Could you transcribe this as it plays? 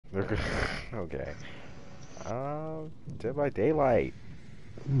Okay. Dead by Daylight.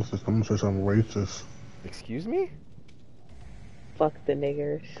 I'm gonna say something racist. Excuse me? Fuck the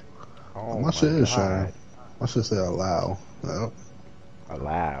niggers. Oh My my shit is shine. god. I should say allow. Yep.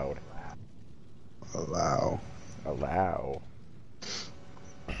 Allowed. Allow. Allow.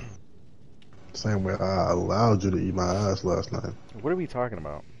 Same way I allowed you to eat my ass last night. What are we talking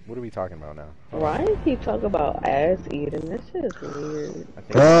about? What are we talking about now? Hold on. Ryan keep talking about ass eating. That shit is weird. I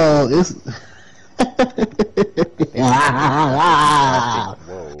think Oh, it's.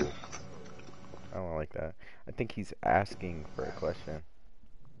 asking. Whoa. I don't like that. I think he's asking for a question.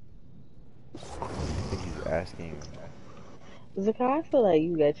 I think he's asking. Zakai, I feel like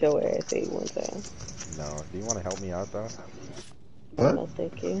you got your ass ate one time. No. Do you want to help me out though? What? No,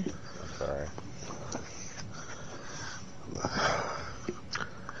 thank you. I'm sorry.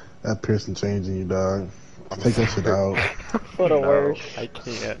 That piercing changing you, dog. I'm Take that shit out. For the No, worst. I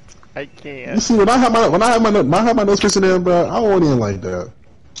can't. I You can't. see, when I have my nose piercing in, bro, I don't want in like that.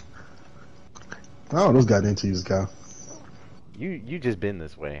 I don't know those goddamn teeth, guy. You just been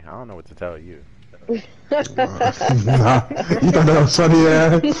this way. I don't know what to tell you. Nah, you thought that was funny,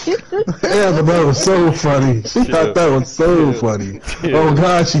 yeah? Yeah, but that was so funny. She thought that was so funny. Oh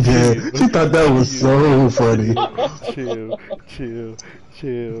God, she did. She thought that was so funny. Chill.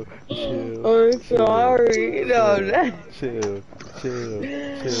 I'm sorry. No, Chill.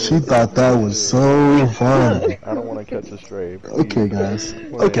 She thought that was so funny. I don't want to catch a stray. Please. Okay, guys.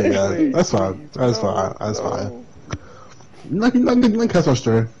 Okay, guys. That's fine. That's fine. That's fine. Not catch my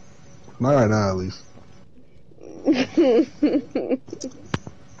stray. Not right now, at least.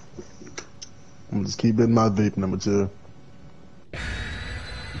 I'm just keep hitting my vape number 2.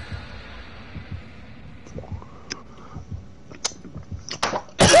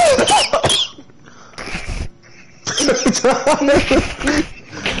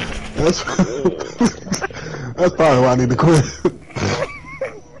 That's probably why I need to quit.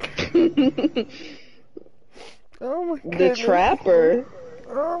 Oh my the goodness. Trapper.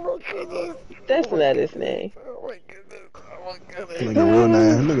 Oh my goodness. That's not his name. Oh my goodness. Oh my goodness.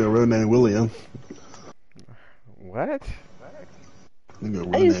 Nigga real name William. What?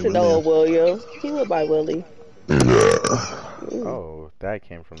 I used to know a William. He went by Willie. Oh, that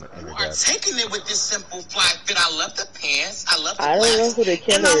came from the internet. Taking it with this simple fly fit. I love the pants. I love the I don't know who the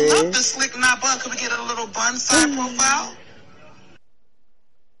killer and I love the is. slick knot bun. Could we get a little bun side profile?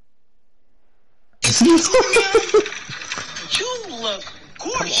 Excuse me, you look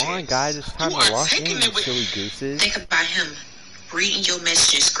gorgeous. Come on, guys. It's time You to are lock in, taking you it with- silly gooses. Think about him reading your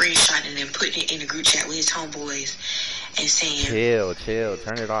messages, screenshotting, and putting it in a group chat with his homeboys and saying, Chill.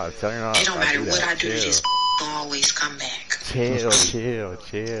 Turn it off. Turn it off. it don't matter do what that. I do to Chill. this gonna always come back. Chill.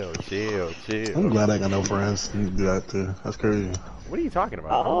 I'm glad I got no friends who do that too. That's crazy. What are you talking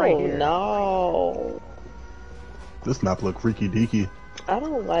about? I'm Oh right here. no. This map look freaky deaky. I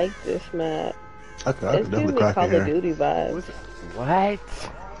don't like this map. I It's could giving definitely me crack Call in of here. Duty vibes. What?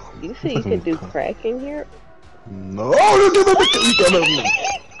 You see you can do crack in here? No,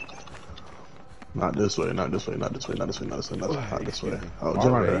 not this way, not this way, not this way, not this way, not this way, not this way. Oh,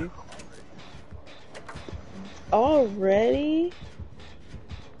 jump right there. Already?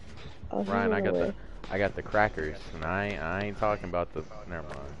 Oh, Ryan, I got the crackers, and I ain't talking about the. Never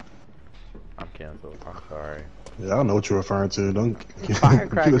mind. I'm canceled. I'm sorry. Yeah, I don't know what you're referring to. Don't keep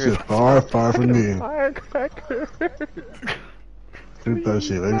Firecrackers. that shit far from me. Firecrackers. Keep that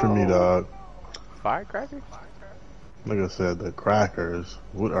shit away from me, dog. Firecrackers? Like I said, the crackers.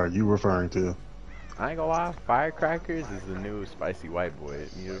 What are you referring to? I ain't gonna lie, firecrackers is the new spicy white boy.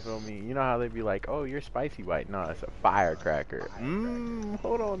 You feel me? You know how they be like, oh, you're spicy white. No, it's a firecracker.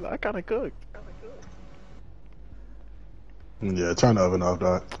 Hold on, I kinda cooked. Yeah, turn the oven off,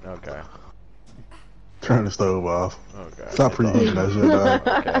 dog. Okay. Turn the stove off. Okay. Stop preheating that shit, dog.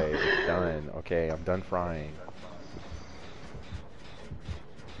 Okay, it's done. Okay, I'm done frying.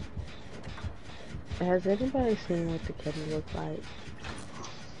 Has anybody seen what the kettle looks like?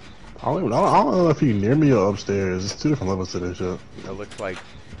 I don't know if you near me or upstairs. It's 2 different levels to this shit. It looks like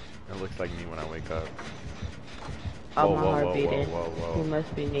me when I wake up. Oh, Whoa, my whoa, heart whoa, beating. whoa, whoa, whoa. He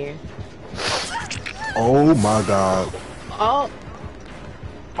must be near. Oh my god. Oh,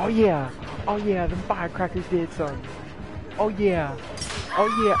 Oh yeah, the firecrackers did something. Oh yeah,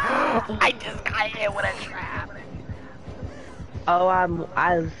 I just got hit with a trap. oh,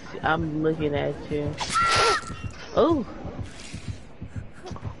 I'm looking at you. Oh,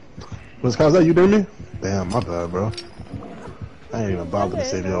 Was that you, did me? Damn, my bad, bro. I ain't even bothered to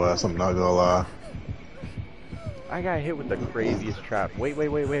save your ass. I'm not gonna lie. I got hit with the craziest trap. Wait.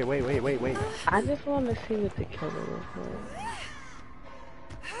 I just want to see what the kettle looks like.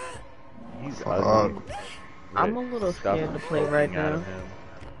 ugly, I'm a little stuff scared to play right poking out now. of him.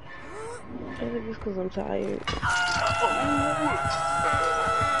 Maybe just because I'm tired.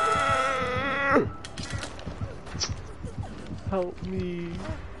 Help me,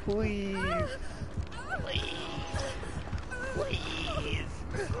 please. Please.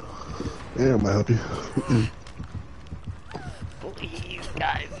 Yeah, I might help you. Please,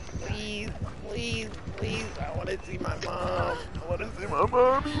 guys. Please. I want to see my mom. I want to see my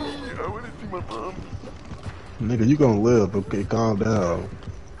mommy. I want to see my mommy. Nigga, you gonna live, okay? Calm down.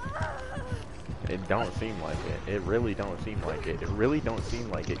 It don't seem like it. It really don't seem like it. It really don't seem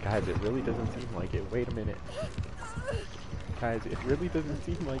like it. Guys, it really doesn't seem like it. Wait a minute. Guys, it really doesn't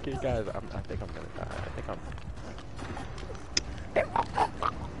seem like it. Guys, I think I'm gonna die. I think I'm...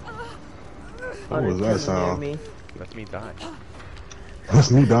 What was that sound? That's me dying.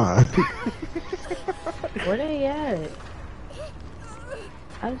 That's me dying. Where they at?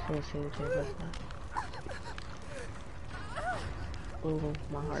 I just want to see the kid. What's that? Oh,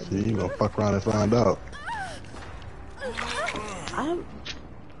 my heart. See, you gonna fuck around and find out. I'm...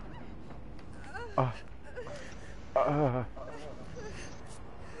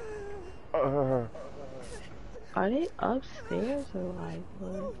 Are they upstairs or like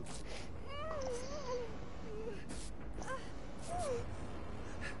what?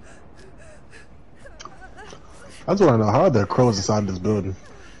 I just wanna know how are there crows inside this building.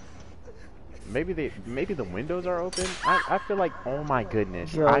 Maybe the windows are open. I feel like, oh my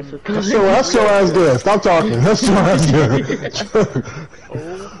goodness. That's your ass there. Stop talking. That's your ass there.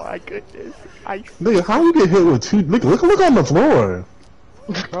 Oh my goodness. Nigga, how you get hit with two? Look on the floor.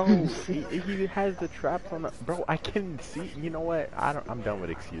 Bro, he has the traps on the... Bro, I can see... You know what? I'm done with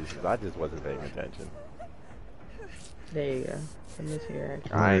excuses. I just wasn't paying attention. There you go. Let me see your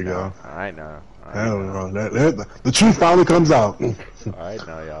action. I know. Hell no. The truth finally comes out. I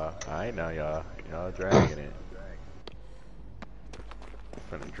know y'all. Y'all dragging it.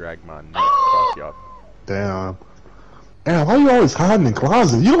 I'm finna drag my nuts across y'all. Damn. Damn, why you always hiding in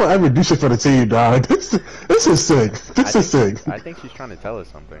closet? You don't ever do shit for the team, dog. This is sick. This is sick. I think she's trying to tell us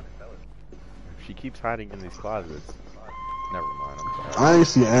something. She keeps hiding in these closets. Never mind, I'm sorry. I ain't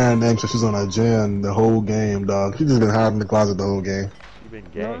see Aaron name since she's on a gen the whole game, dog. She just been hiding in the closet the whole game. She been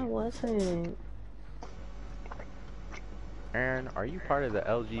gay. No, I wasn't. Aaron, are you part of the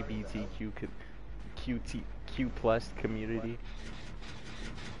LGBTQ Q plus community?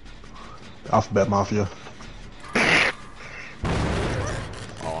 Alphabet Mafia.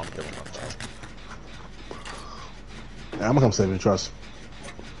 Oh, I'm killing myself. Yeah, I'm gonna come save you, trust.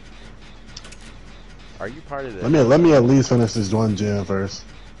 Are you part of the... Let me at least finish this one gen first.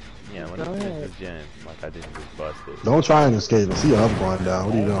 Yeah, let me finish this gen. Like I didn't just bust it. Don't try and escape. I see your up going down.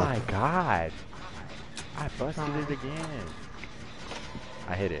 What are you doing? Oh my god. I busted it again.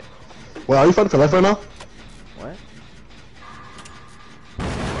 I hit it. Well, are you fighting for life right now? What?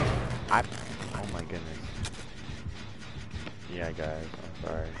 Oh my goodness. Yeah, guys, I'm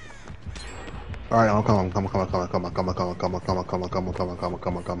sorry. Alright, I'm coming. Come on.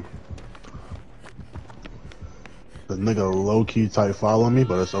 The nigga low-key type following me,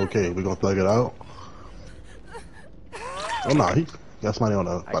 but it's okay. We gonna thug it out. Oh no, he got somebody on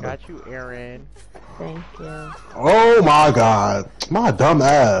the... I got you, Aaron. Thank you. Oh my god. My dumb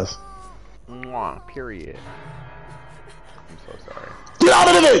ass. Mwah, period. I'm so sorry. Get out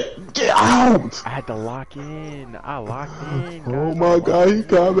of it! Get out! I had to lock in. I locked in. Oh my god, he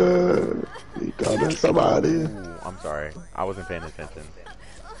coming. He coming, somebody. Ooh, I'm sorry. I wasn't paying attention.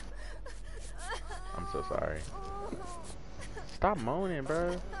 I'm so sorry. Stop moaning,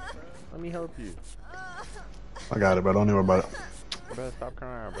 bro. Let me help you. I got it, bro. Don't even worry about it. Bro, stop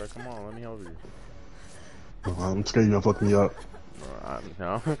crying, bro. Come on, let me help you. I'm scared you gonna fuck me up.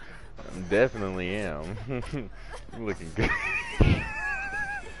 No, I definitely am. I'm looking good.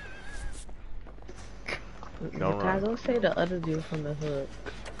 Don't run. Don't say the other dude from the hood.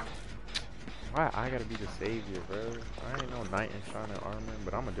 Why I gotta be the savior, bro? I ain't no knight in shining armor,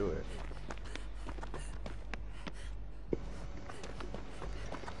 but I'm gonna do it.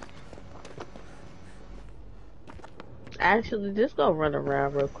 Actually, just go run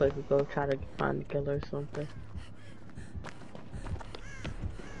around real quick and go try to find the killer or something.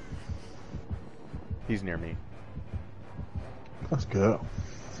 He's near me. That's good.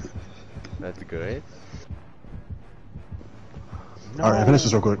 That's good. No. Alright, finish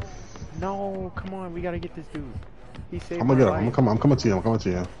this real quick. No, come on, we gotta get this dude. He saved I'm my gonna get life. him. I'm coming to you. I'm coming to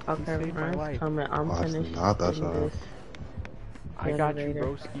you. Okay, saved my life. coming. I'm Oh, that's finished. not that doing shot. this. I got you, Generator.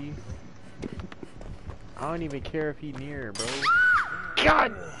 broski. I don't even care if he near, bro.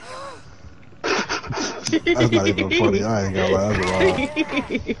 God! That's not even funny. I ain't gonna lie.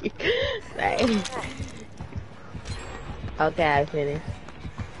 Right. Okay, I finished.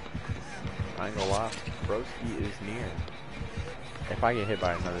 I ain't gonna lie. Broski is near. If I get hit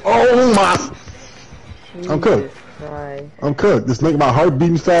by another... Oh my! I'm Jesus cooked. Christ. I'm cooked. This nigga, my heart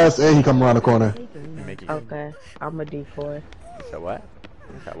beating fast, and he come around the corner. Okay, I'm a decoy. So what?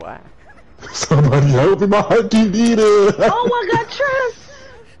 So what? Somebody help me, my heart keep beating. Oh my God, Trent!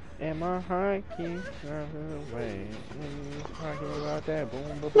 And my heart keeps running away. Talking about that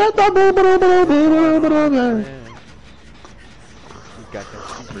boom, boom, Let that boom, boom, boom, boom, boom, boom. He's got that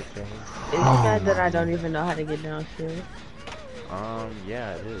super thing. It's sad that I don't even know how to get downstairs.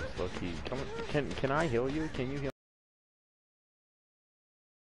 Yeah, it is, low-key. Come on, can I heal you? Can you heal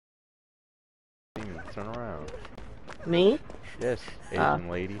me? Turn around. Me? Yes, Asian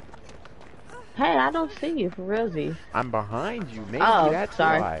lady. Hey, I don't see you, for realsies. I'm behind you, maybe that's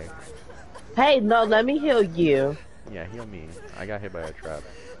sorry. why. Hey, no, let me heal you. Yeah, heal me. I got hit by a trap.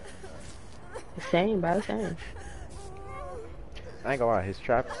 Same, bro, same. I ain't gonna lie, his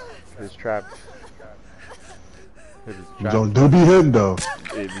trap. Don't do be hitting though.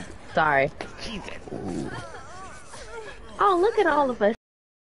 Sorry. Oh, look at all of us.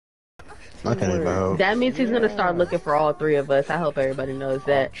 I can't even help. That means he's gonna start looking for all three of us. I hope everybody knows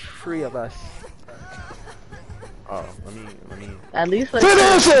that. 3 of us. Oh, let me. At least let's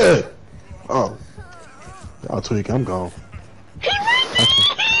Finish it! Oh. Y'all tweak, I'm gone.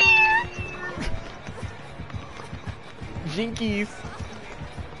 Jinkies.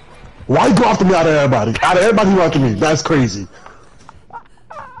 Why you go after me out of everybody? Out of everybody who after me. That's crazy.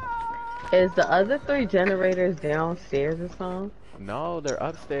 Is the other 3 generators downstairs or something? No, they're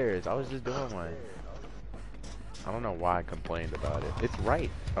upstairs. I was just doing one. I don't know why I complained about it. It's right.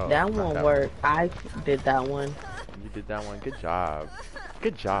 Oh, That won't work. I did that one. You did that one. Good job.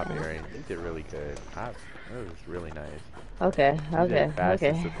 Good job, Aaron. You did really good. It was really nice. Okay, You okay, did fast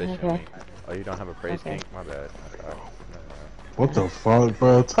and okay, sufficiently. okay. Oh, you don't have a praise Okay. king? My bad. What the fuck,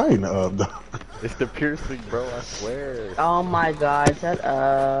 bro? Tighten up, dog. It's the piercing, bro. I swear. Oh my God, shut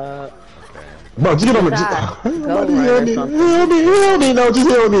up. Okay. Bro, just get on the. Go Nobody run heal or me. something. Heal me. No, just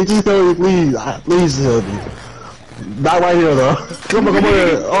heal me. Just heal me, please. Please heal me. Not right here, though. Come on, come on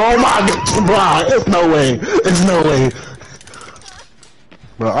here. Oh my God, bro. It's no way. It's no way.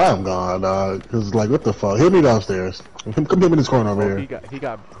 Bro, I am gone, dog. Cause like, what the fuck? Heal me downstairs. Come get me in this corner over Oh, here. he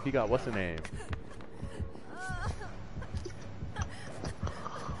got. What's the name?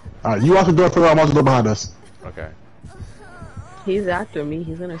 All right, you watch the door. Put it on. Watch the door behind us. Okay. He's after me.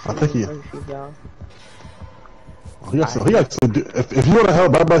 He's gonna I think see he- me first, y'all. He got to. If you want to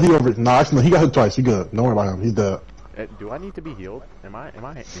help, but he over. Nah, actually, no, he got hit twice. He good. Don't worry about him. He's dead. Do I need to be healed? Am I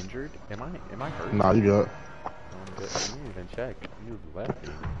injured? Am I hurt? Nah, you good. I'm good. I didn't even check. You left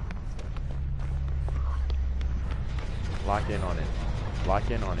me. Lock in on it. Lock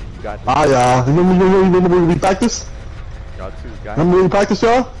in on it. You got this. Ah, y'all. Remember when we practice? Y'all two guys. Remember when we practice,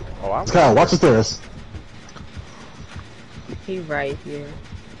 y'all? Oh, I Kyle, watch the stairs. He right here.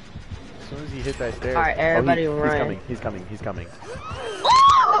 As soon as he hit that stairs. Alright, everybody oh, run. He's coming.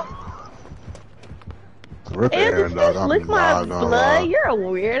 Rip Aaron, dog. I'm Lick my not gonna lie. blood. You're a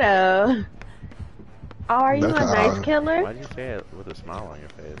weirdo. Oh, are you a nice killer? Why'd you say it with a smile on your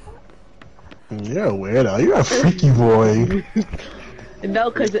face? You're a weirdo. You're a freaky boy. No,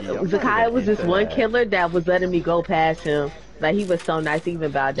 because Freaky, I'm not Zakai even was this into one that. killer that was letting me go past him. Like, he was so nice, he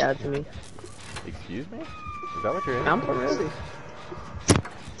even bowed down to me. Excuse me? Is that what you're in? I'm for real.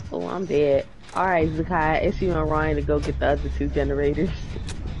 Oh, I'm dead. Alright, Zakai, it's you and Ryan to go get the other 2 generators.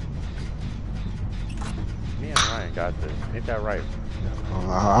 Me and Ryan got this. Ain't that right?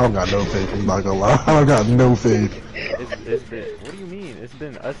 I don't got no faith. I'm not gonna lie. I don't got no faith. It's been. What do you mean? It's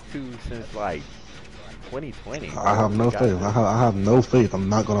been us 2 since like 2020. I have no faith. I have no faith. I'm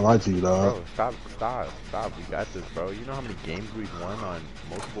not gonna lie to you, dog. Bro, stop. We got this, bro. You know how many games we've won on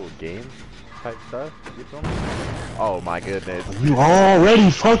multiple games type stuff? You feel me? Oh my goodness. You already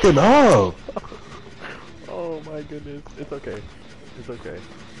fucking up. Oh my goodness. It's okay. It's okay.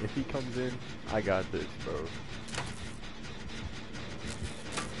 If he comes in, I got this, bro.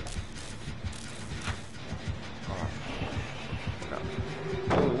 Oh. No.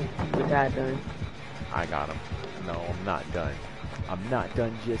 We got done. I got him. No, I'm not done. I'm not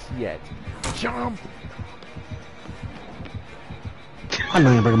done just yet. Jump! I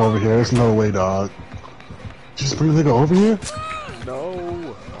know you bring him over here. There's no way, dog. Just bring the nigga over here? No!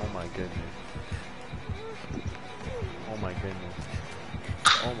 Oh my goodness. Oh my goodness.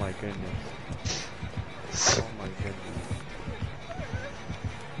 Oh my goodness. Oh my goodness.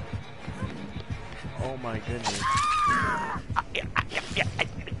 Oh my goodness.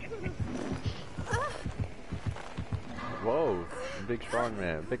 Whoa, big strong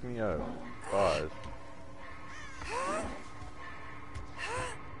man, pick me up. Pause.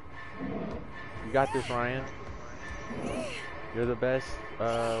 You got this, Ryan. You're the best,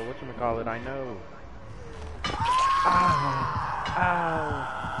 whatchamacallit, I know. Ow!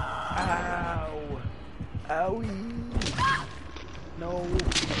 Ow! Owie! No.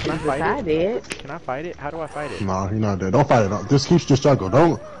 Can I fight it? Can I fight it? How do I fight it? No, you're not dead. Don't fight it. Just keep your struggle.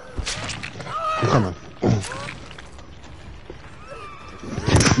 Don't. I'm coming.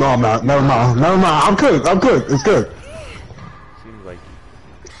 No, I'm not. Never mind. Never mind. I'm good. I'm good. It's good. Seems like.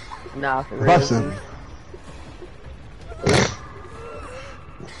 Nah, for real.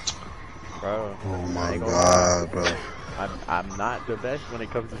 Bro. Oh my god, bro. I'm not the best when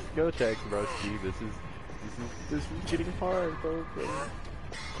it comes to skill checks, bro. Steve, this is getting hard, bro.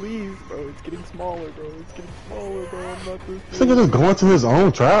 Please, bro, it's getting smaller, bro. It's getting smaller, bro. I'm not this. This nigga just going to his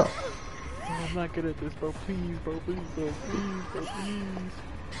own trap. Bro, I'm not good at this, bro. Please, bro. Please, bro. Please, bro. Please.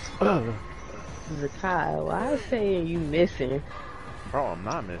 Zakai, why is saying you missing? Bro, I'm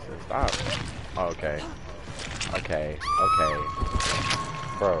not missing. Stop. Oh, okay. Okay.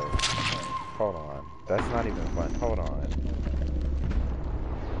 Bro, hold on. That's not even fun. Hold on.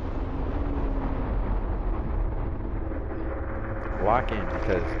 Lock in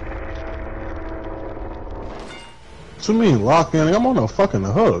because. What you mean lock in? I'm on a fucking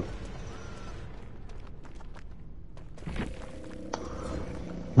hook.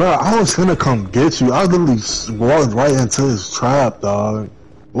 Bro, I was gonna come get you. I literally walked right into his trap, dog.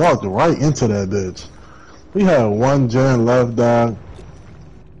 Walked right into that bitch. We had one gen left, dog.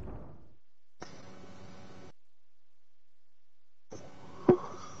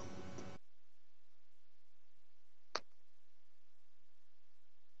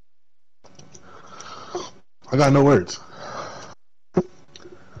 I got no words. I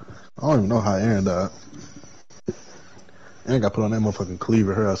don't even know how Aaron died. Aaron got put on that motherfucking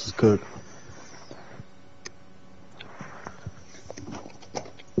cleaver. Her ass was cooked.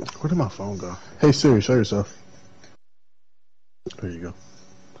 Where did my phone go? Hey Siri, show yourself. There you go.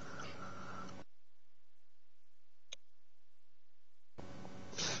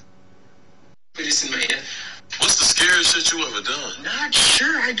 What's the scariest shit you ever done? Not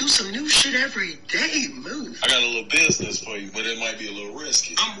sure. I do some new shit every day. Move. I got a little business for you, but it might be a little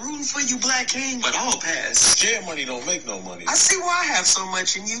risky. I'm rooting for you, Black King, but I'll pass. Scared money don't make no money. I see why I have so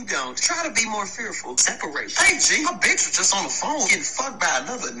much and you don't. Try to be more fearful. Separation. Hey, G, my bitch was just on the phone getting fucked by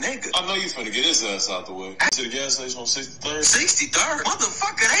another nigga. I know you finna get his ass out the way. To the gas station on 63rd? 63rd?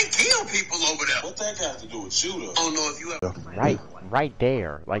 Motherfucker, they kill people over there. What that got to do with you, though? I don't know if you ever... Right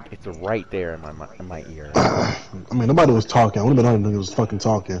there. Like, it's right there in my ear. I mean, nobody was talking. One of the other niggas was fucking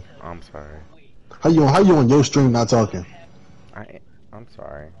talking. I'm sorry. How you on your stream not talking? I'm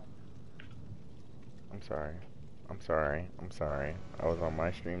sorry. I'm sorry. I'm sorry. I'm sorry. I was on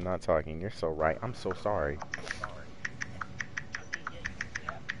my stream not talking. You're so right. I'm so sorry.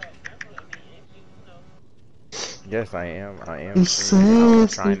 Yes, I am. I'm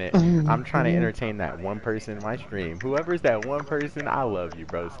trying to entertain that one person in my stream. Whoever's that one person, I love you,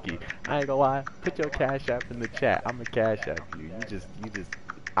 broski. I ain't gonna lie. Put your cash app in the chat. I'ma cash app you. You just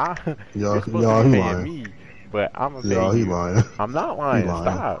you're supposed to be paying me, but I'ma pay you. He lying. I'm not lying.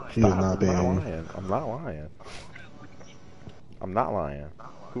 Stop. He is not paying lying. I'm not lying. I'm not lying.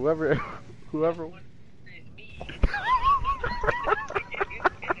 Whoever.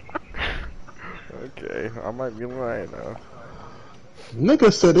 Okay, I might be lying though.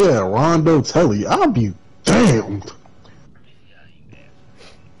 Nigga said yeah, Rondo Telly. I'll be damned.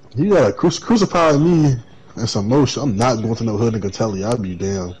 You gotta crucify me and some motion. I'm not going to no hood nigga Telly. I'll be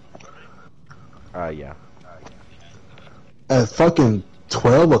damned. Yeah. At fucking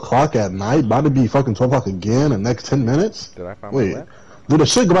 12 o'clock at night, about to be fucking 12 o'clock again in the next 10 minutes? Did I find Wait, my do the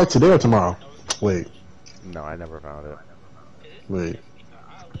shit go back today or tomorrow? Wait. No, I never found it. Wait.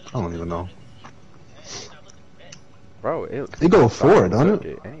 I don't even know. Bro, it go forward, don't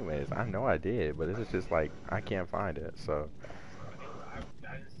it? Anyways, I know I did, but it's just like I can't find it. So.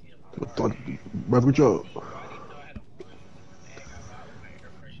 Brother Joe.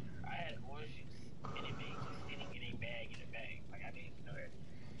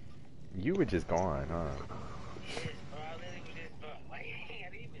 You were just gone, huh?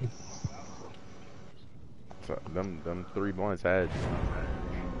 So them 3 blunts had you.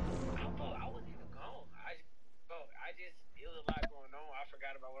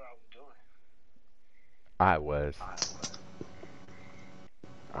 I was.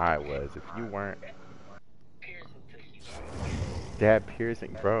 If you weren't. That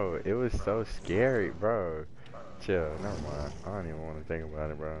piercing, bro. It was so scary, bro. Chill. Never mind. I don't even want to think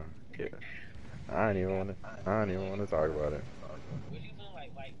about it, bro. Yeah. I don't even want to. I don't even want to talk about it.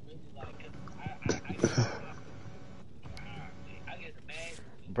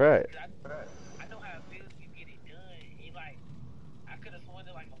 Bruh,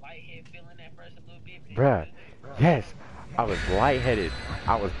 bruh, yes, I was lightheaded.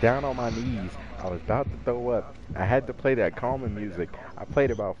 I was down on my knees. I was about to throw up. I had to play that calming music. I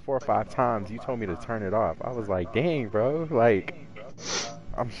played about 4 or 5 times. You told me to turn it off. I was like, dang, bro, like,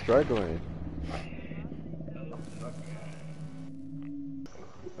 I'm struggling.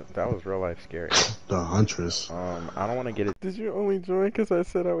 That was real life scary. The Huntress. I don't want to get it. Did you only join because I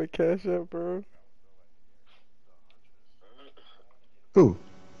said I would cash out, bro? Who?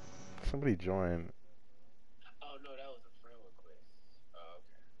 Somebody join.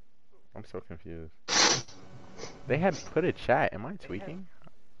 I'm so confused. They had put a chat. Am I tweaking?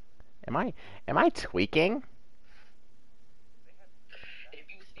 Am I tweaking?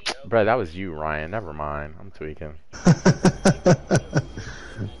 Bro, that was you, Ryan. Never mind. I'm tweaking.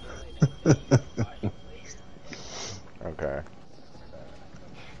 Okay.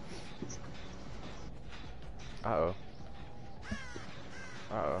 Uh-oh.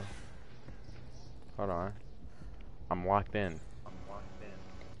 Uh-oh. Hold on. I'm locked in.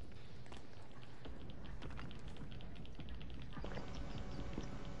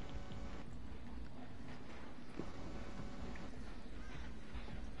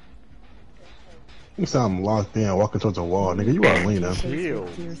 You sound I'm locked in, walking towards a wall, nigga. You are Lena. Chill.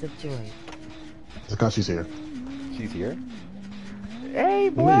 Tears of joy. It's because she's here. She's here? Hey,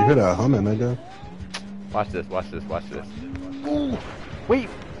 boy! Yeah, you hear that humming, nigga? Watch this, watch this, watch this. Ooh, wait,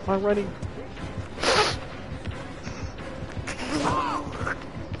 I'm running.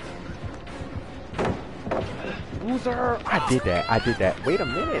 Loser! I did that. Wait a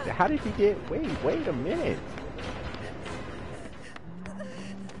minute, how did he get, wait a minute.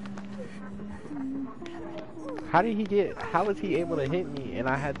 How did he get, how was he able to hit me and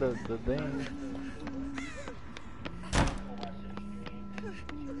I had the thing?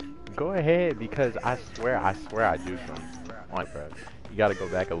 Go ahead, because I swear I do something. Like, bro, you gotta go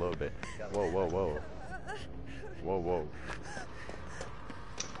back a little bit. Whoa, whoa, whoa. Whoa, whoa.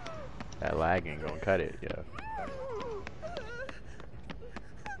 That lag ain't gonna cut it, yeah.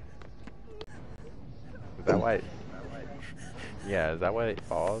 Is that why? Yeah, is that why it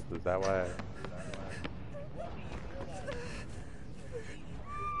falls? Is that why?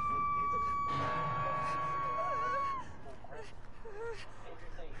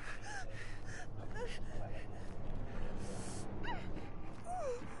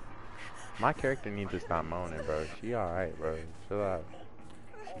 My character needs to stop moaning, bro. She alright, bro. Chill out.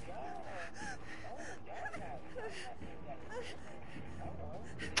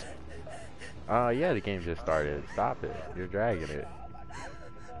 Yeah, the game just started. Stop it. You're dragging it.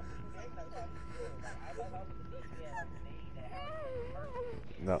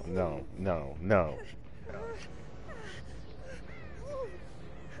 No, no, no, no.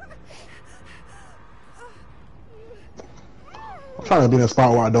 I'm trying to be in a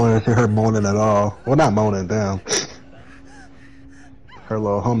spot where I don't hear her moaning at all. Well, not moaning, damn. Her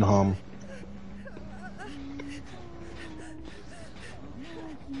little hum.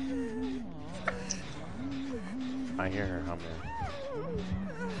 I hear her humming.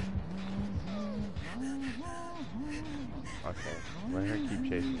 Okay, let her keep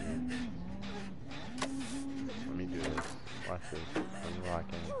chasing me. Let me do this. Watch this. Let me lock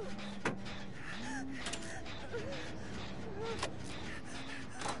in.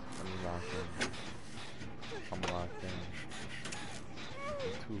 I'm locked in.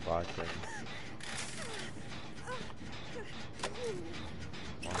 I'm 2 locked in.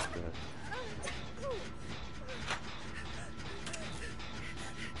 Watch this.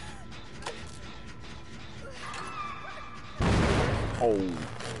 Oh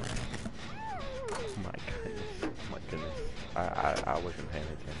my goodness. Oh my goodness. I wasn't paying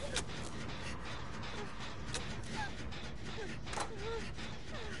attention.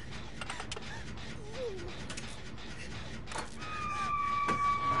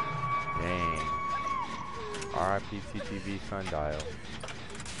 Dang. RIP CTV Sundial.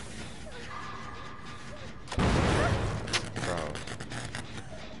 Bro.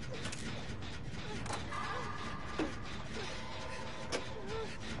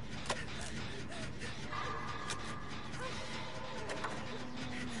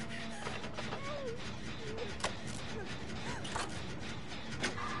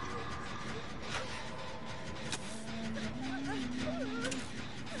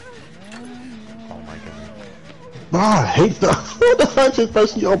 Ah, I hate the Huntress,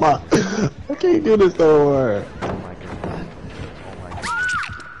 especially on my. I can't do this no more. Oh my goodness. Oh my goodness.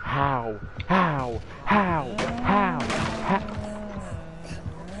 How?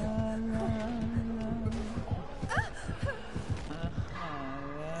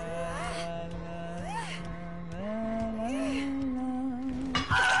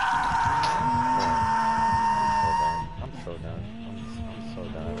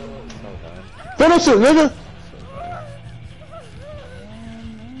 done. Finish it, nigga! So done.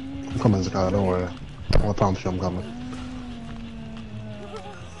 I'm coming, Zakai, don't worry. I promise you I'm coming.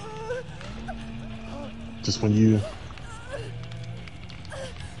 Just when you...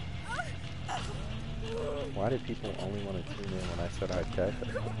 Why did people only want to tune in when I said I'd catch it?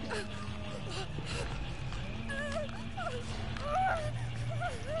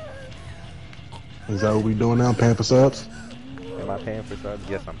 Is that what we doing now? Paying for subs? Am I paying for subs?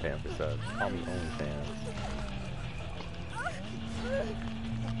 Yes, I'm paying for subs. Call me OnlyFans.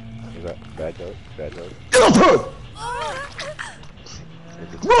 Is that bad joke? Bad joke? Get up, hood!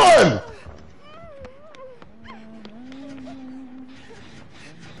 Run!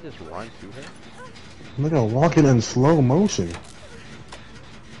 Just run to her? Nigga walking in slow motion.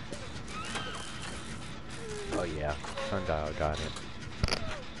 Oh yeah, sundial got it.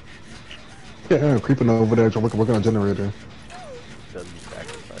 Yeah, Aaron creeping over there, working on a generator. W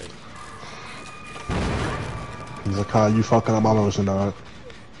sacrifice. Zakai, you fucking up my motion, dog.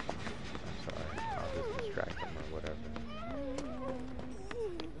 I'm sorry, I'll just distract him or whatever.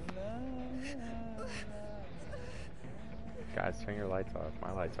 Guys, turn your lights off.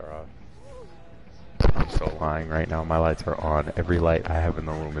 My lights are off. I'm so lying right now. My lights are on. Every light I have in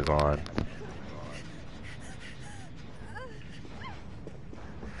the room is on.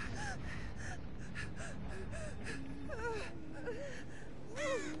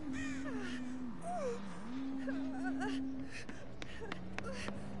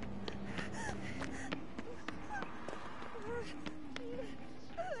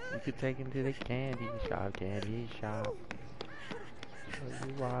 You could take him to the candy shop, candy shop.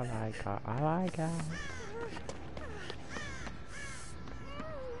 You are like I like her.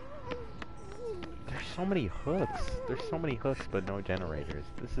 There's so many hooks. There's so many hooks, but no generators.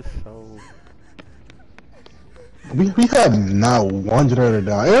 This is so. We have not one generator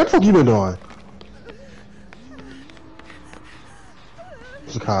down. Hey, what the fuck you been doing?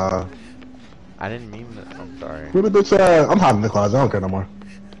 Zakai. I didn't mean that. I'm sorry. Where the bitch at? I'm hiding in the closet. I don't care no more.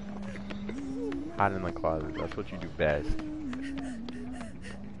 Hide in the closet. That's what you do best.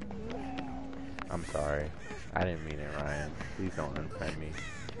 I'm sorry. I didn't mean it, Ryan. Please don't unfriend me.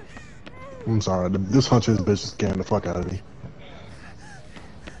 I'm sorry. This hunter's bitch is scaring the fuck out of me.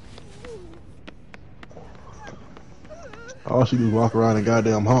 All she do is walk around and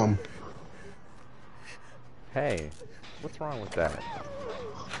goddamn hum. Hey, what's wrong with that?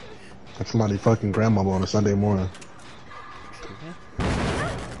 Like somebody fucking grandmama on a Sunday morning. Excuse me?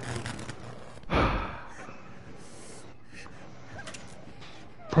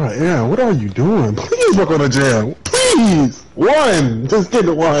 Bro, Aaron, what are you doing? Please work on the jam. Please! One! Just get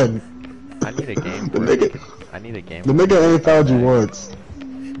it one. I need a game. The nigga, I need a game. the nigga ain't found you once.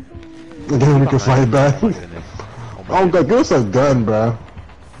 And then we can fight back. Oh my goodness. Oh my Oh god, goodness. give us a gun, bro.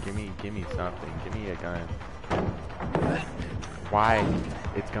 Give me something. Give me a gun. Why?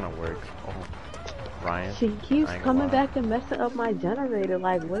 It's gonna work. Oh, Ryan. She keeps I ain't gonna coming lie. back and messing up my generator.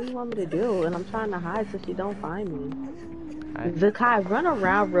 Like, what do you want me to do? And I'm trying to hide so she don't find me. Zakai, run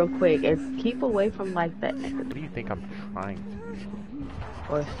around real quick and keep away from like that. What do you think I'm trying to do?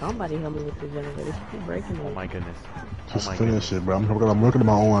 Or somebody help me with the generator. She keep breaking Oh it. my goodness. Just oh my finish goodness. it, bro. I'm working on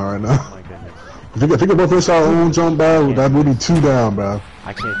my own one right now. Oh my goodness. If you can both finish our own jump, bro, that would be 2 down, bro.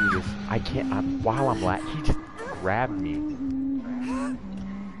 I can't do this. I can't. While I'm he just grabbed me.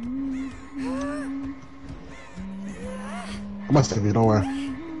 I'm gonna save you, don't worry.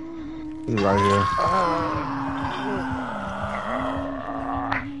 You're right here.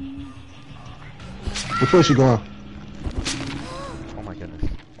 Which way is she going? Oh my goodness.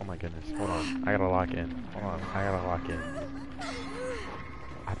 Oh my goodness. Hold on. I gotta lock in. Hold on. I gotta lock in.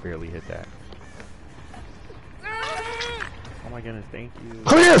 I barely hit that. Oh my goodness. Thank you.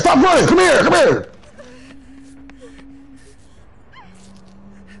 Come here! Stop running! Come here! Come here!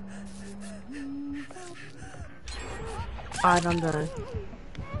 Alright, I'm done.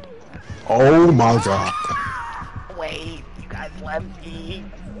 Oh my god. Wait. You guys left me.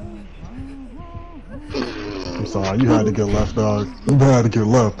 I'm sorry, you had to get left, dog. You had to get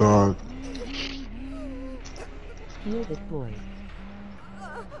left, dog. Hear this boy.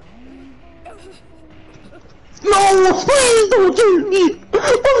 No! Please don't shoot me!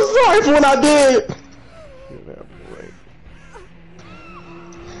 I'm sorry for what I did!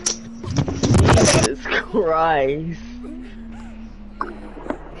 Jesus Christ.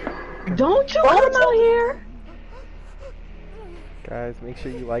 Don't you come out here! Guys, make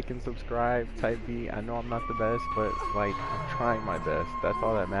sure you like and subscribe. Type B. I know I'm not the best, but like I'm trying my best. That's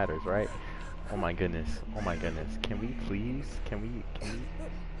all that matters, right? Oh my goodness. Oh my goodness. Can we please? Can we?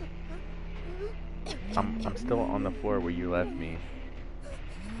 I'm still on the floor where you left me.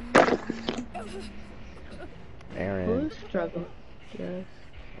 Aaron. Who's struggling? Yes.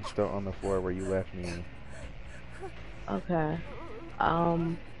 I'm still on the floor where you left me. Okay.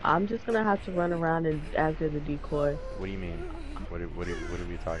 I'm just gonna have to run around and after the decoy. What do you mean? What are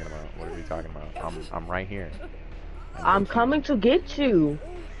we talking about? What are we talking about? I'm right here. I'm coming to get you.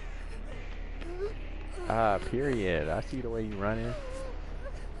 Period. I see the way you running.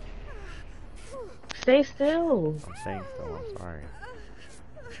 Stay still. I'm staying still. I'm sorry.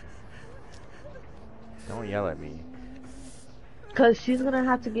 Don't yell at me. Cause she's gonna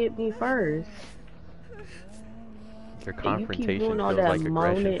have to get me first. Your And you keep confrontation doing all feels that like aggression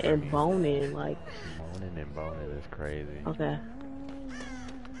moaning for and me. boning, like. Moaning and boning is crazy. Okay.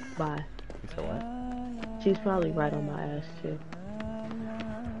 Bye. You said what? She's probably right on my ass too.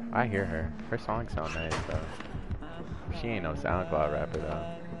 I hear her. Her songs sound nice though. She ain't no SoundCloud rapper though.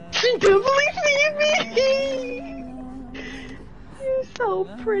 She definitely see me. You're so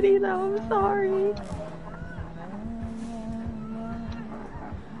pretty though. I'm sorry.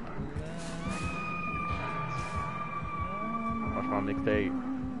 Watch my mixtape.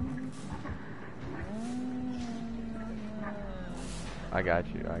 I got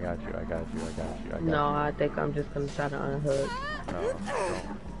you. I got you. I got you. I got you. I got No, you. I think I'm just gonna try to unhook. No, don't.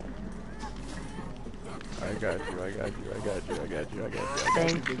 I got you. I got you. I got you. I got you. I got you.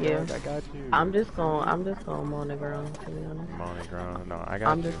 Thank you. I got you. I'm just gonna moan and groan, to be honest. Moan and groan. No, I got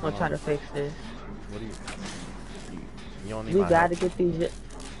I'm you. just gonna try to fix this. What do you? You don't need We my gotta help. get these.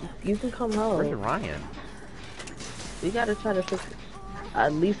 You can come Where's home. Ryan? We gotta try to fix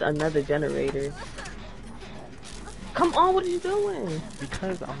at least another generator. Come on, what are you doing?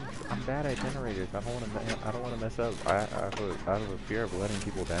 Because I'm bad at generators. I don't want to mess up. I have a fear of letting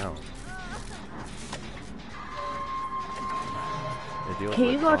people down. Can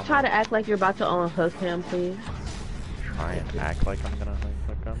you go try to act like you're about to unhook him, please? Try and act like I'm gonna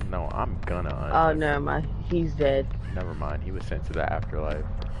unhook him? No, I'm gonna unhook Oh, him. never mind. He's dead. Never mind. He was sent to the afterlife.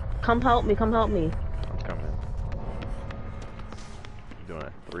 Come help me. Come help me. I'm coming. Doing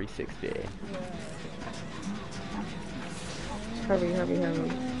a 360. Hurry, hurry,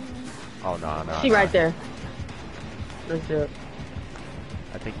 hurry. Oh no, no. She no. right there. Let's do it.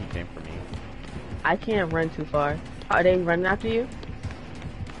 I think he came for me. I can't run too far. Are they running after you?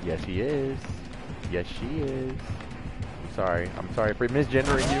 Yes, he is. Yes, she is. I'm sorry. I'm sorry for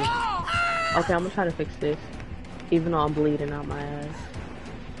misgendering you. Okay, I'm gonna try to fix this. Even though I'm bleeding out my ass.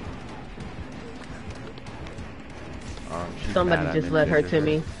 She's Somebody mad I just led her misgendered to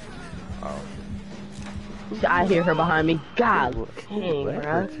me. Oh. I hear her behind me. God Who dang, led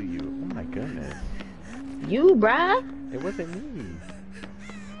her bruh. to you? Oh my goodness. You, bruh? It wasn't me.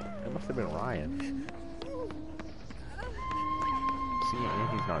 It must have been Ryan. See, and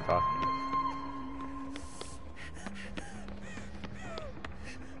he's not talking.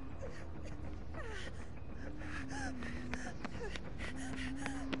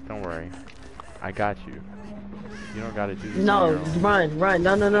 Don't worry. I got you. You don't gotta do this. No, on your own. run, run.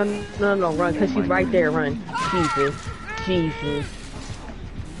 No, run, because she's right there. Run. Jesus. Jesus.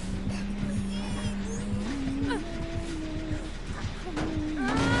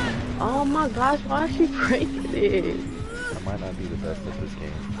 Oh my gosh, why is she breaking it? I might not be the best at this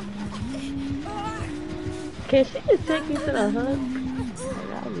game. Can she just take me to the hook?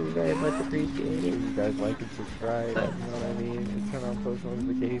 That would be very much appreciated. You guys like and subscribe, you know what I mean? And turn on post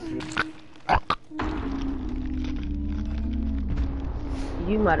notifications.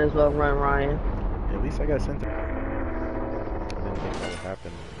 You might as well run, Ryan. At least I got sent to... I didn't think that would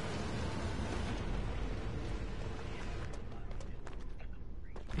happen.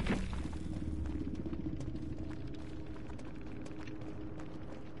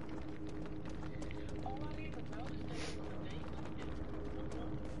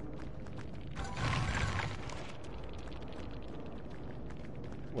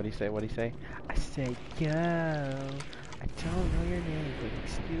 What'd he say? What'd he say? I said, yo, I don't know your name, but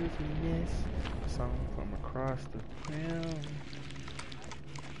excuse me, miss. Song from across the film.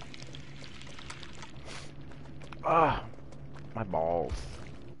 Ah, my balls.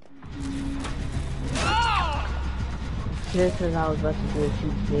 Just as I was about to do it,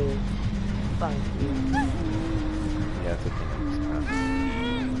 you did. Fuck you. Yeah, it's a thing in the sky.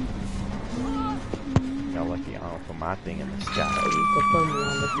 Got lucky I don't put my thing in the sky. You can put me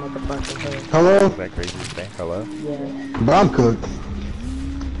on this motherfucking head. Hello? Is that crazy to say? Hello? Yeah. Bro, I'm cooked.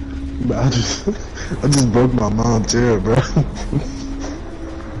 But I just broke my mom's chair, bro.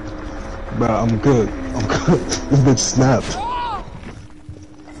 Bro, I'm good. I'm good. This bitch snapped.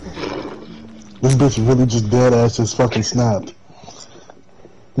 This bitch really just dead ass just fucking snapped.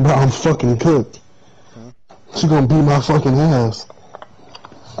 Bro, I'm fucking cooked. She gonna beat my fucking ass.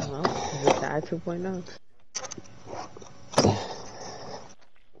 Well, 2.0.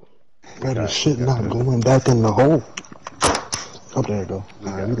 That is shit not going back in the hole. Oh, there you go.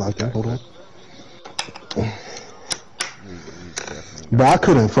 Alright, we locked in. Hold on. We definitely Bro, I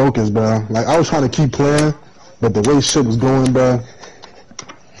couldn't focus, bro. Like, I was trying to keep playing, but the way shit was going, bro.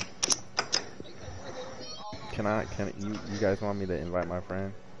 Can you guys want me to invite my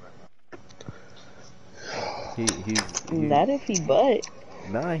friend? He's Not if he butt.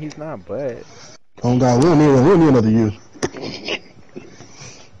 Nah, he's not, but Oh God, we don't need another you.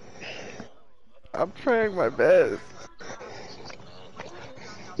 I'm trying my best.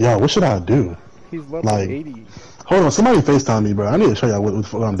 Yo, what should I do? He's level Like, 80. hold on, somebody FaceTime me, bro. I need to show y'all what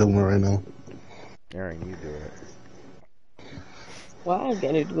I'm doing right now. Aaron, you do it. Why I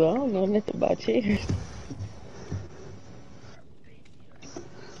gotta do it? I don't know nothing about chairs.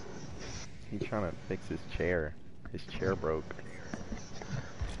 He's trying to fix his chair. His chair broke.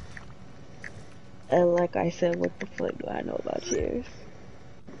 And like I said, what the fuck do I know about chairs?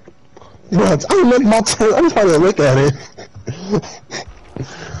 Bro, I don't look my chair. I'm trying to look at it.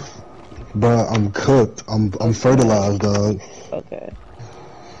 Bro, I'm cooked. I'm fertilized, dog. Okay.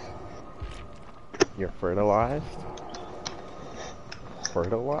 You're fertilized?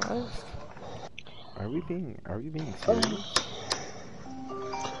 Fertilized? Are we being serious?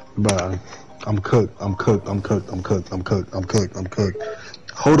 Bro, I'm cooked. I'm cooked. I'm cooked. I'm cooked. I'm cooked. I'm cooked. I'm cooked.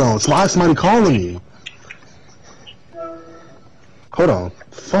 Hold on. Why is somebody calling me? Hold on.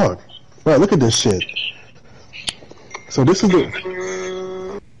 Fuck. Bro, look at this shit. So this is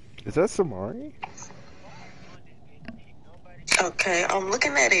the... Is that Samari? Okay, I'm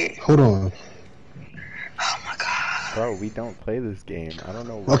looking at it. Hold on. Oh my god. Bro, we don't play this game. I don't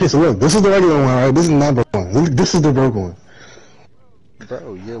know why. Okay, so look. This is the regular one, right? This is not the one. This is the broken one.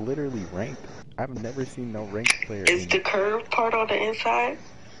 Bro, you're literally ranked. I've never seen no ranked player. Is the curved part on the inside?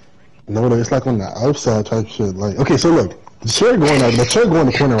 No, it's like on the outside type shit. Like, okay, so look. The chair going in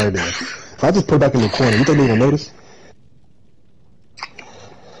the corner right there. If I just put it back in the corner, you think they gonna notice?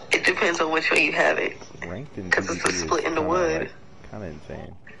 It depends on which way you have it. Ranked in Because it's a PvP split is in the kinda, wood. like, kind of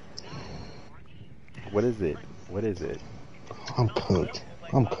insane. What is it? What is it? I'm cooked.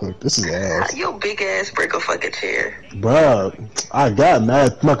 I'm cooked. This is ass. Your big ass break a fucking chair. Bruh, I got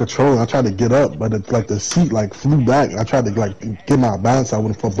mad at my controller. I tried to get up, but it's like the seat like flew back. I tried to like get my balance. I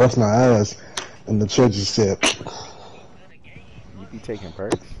wouldn't bust my ass, and the chair just said, You be taking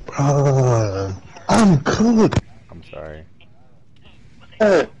perks? "Bruh, I'm cooked." I'm sorry.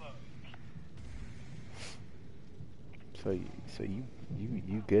 So you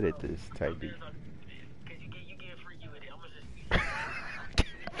good at this type beat.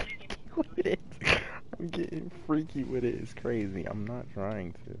 With it. I'm getting freaky with it. It's crazy. I'm not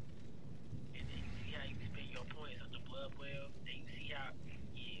trying to.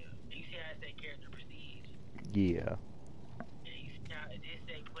 Yeah.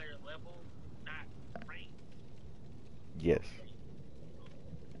 Yes.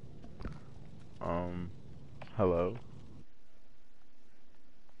 Hello.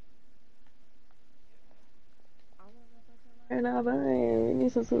 Nah, fine. We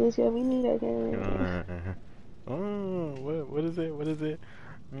need some solution. We need that game. Oh, what is it? What is it?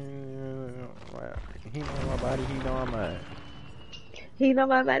 He know my body. He know I'm a. He know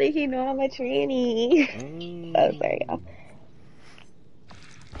my body. He know I'm a tranny. Oh, sorry, y'all.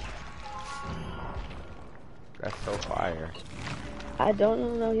 That's so fire. I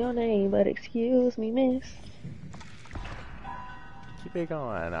don't know your name, but excuse me, miss. Keep it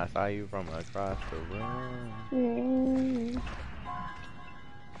going. I saw you from across the room.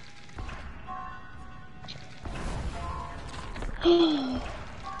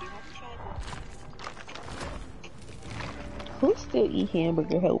 Who still eat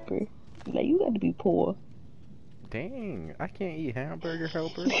hamburger helper? Like, you got to be poor. Dang, I can't eat hamburger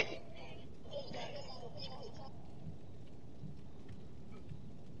helper.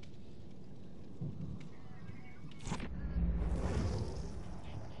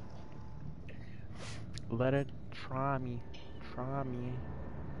 Let it try me. Try me.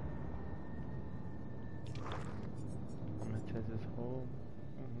 I'm gonna test this whole.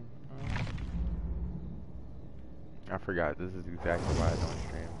 I forgot. This is exactly why I don't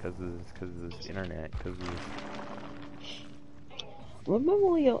stream. Because of this internet. Because of this. Remember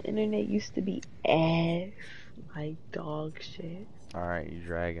when your internet used to be ass? Like dog shit. Alright, you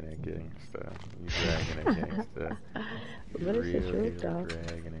dragging it, gangsta. You dragging it, gangsta. But it's the truth, though.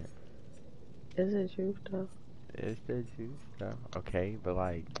 Dragging it. It's the truth, though. It's the truth, though. Okay, but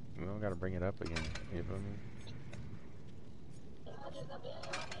like, we don't gotta bring it up again. You feel me?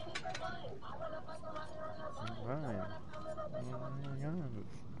 Fine.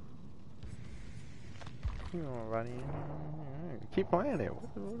 You know, buddy. Keep playing it.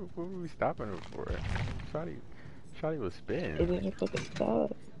 What were we stopping it for? Shotty was spitting. It didn't fucking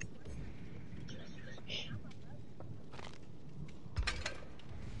stop.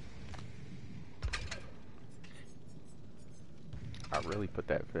 I really put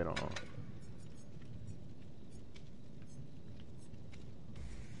that fit on.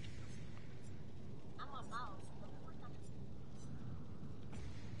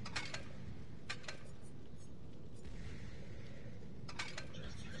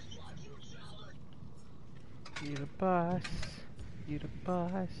 You the boss. You the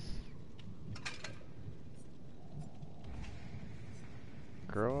boss.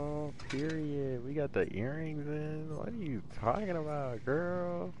 Girl, period. We got the earrings in. What are you talking about,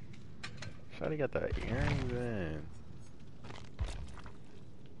 girl? Shawty got the earrings in.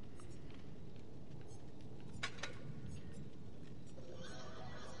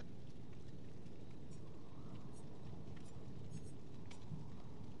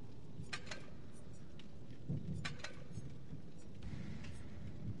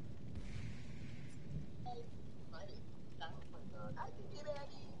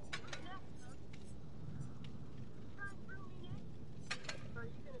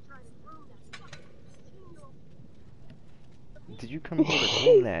 Did you come here to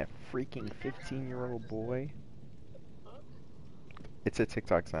groom that freaking 15-year-old boy? It's a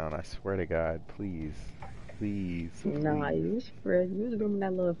TikTok sound, I swear to God. Please. Please. Nah, Please. you was grooming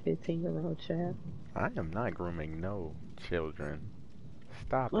that little 15-year-old child. I am not grooming no children.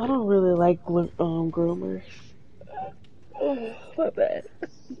 Stop I it. don't really like groomers. Oh, my bad.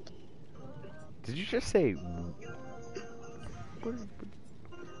 Did you just say...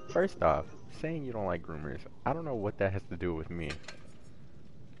 First off, saying you don't like groomers, I don't know what that has to do with me.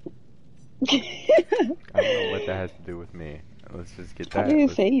 I don't know what that has to do with me. Let's just get that. I didn't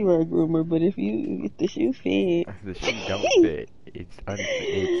say you were a groomer, but if the shoe fit. The shoe don't fit. It's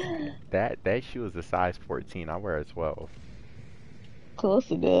that shoe is a size 14. I wear a 12.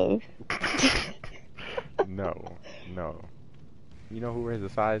 Close enough. No. You know who wears a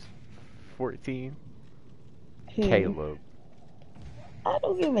size 14? Caleb. I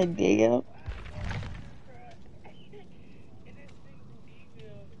don't give a damn.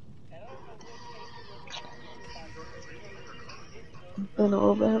 Been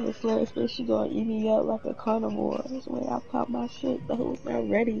over having slash space, she gonna eat me up like a carnivore. That's the way I pop my shit. The hoes not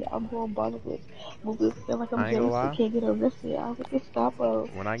ready. I'm going bonkers. Moving feel like I'm gangster, can't get arrested. I was like Gestapo.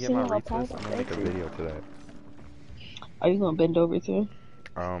 When I get my retwist, I'm gonna make a video today. Are you gonna bend over too?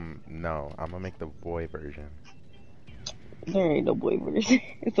 No. I'm gonna make the boy version. There ain't no boy version.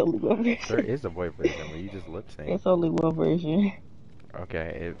 It's only one version. There is a boy version where you just lip sync. It's only one version.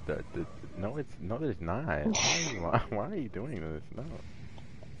 Okay, no, there's not. Why are you doing this? No.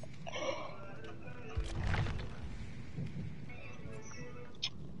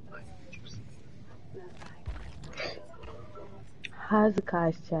 Hi,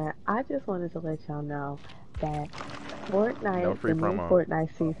 Zakai's chat. I just wanted to let y'all know that Fortnite, the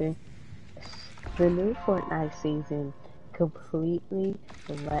new Fortnite season completely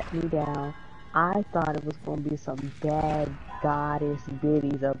let me down. I thought it was gonna be some bad goddess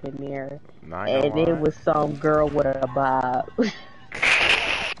biddies up in there, and it was some girl with a bob.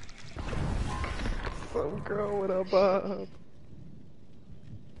 Some girl with a bob.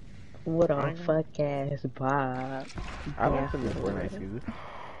 What a fuck ass bob. I love the new Fortnite season.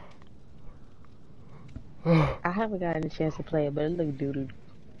 I haven't gotten a chance to play it, but it looked doo-doo.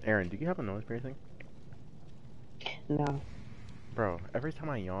 Aaron, do you have a noise piercing? No. Bro, every time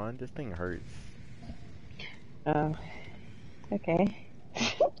I yawn, this thing hurts. Okay.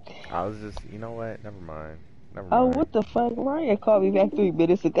 I was just, you know what? Never mind. Oh, what the fuck? Ryan called me back 3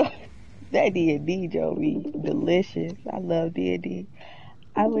 minutes ago. That D&D, Joey, delicious. I love D&D.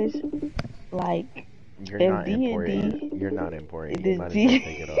 I wish, like, You're not important. You're not important. You might as well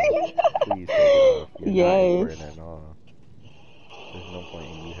take it off. Please take it off. You're not important at all. There's no point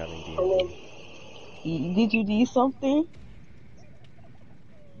in you having D&D. Did you need something?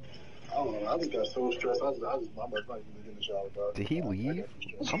 I don't know. I just got so stressed. I just not even get in the shower, bro. Did he leave? Wait,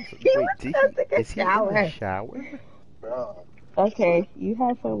 is he in the shower? Bro. Okay, you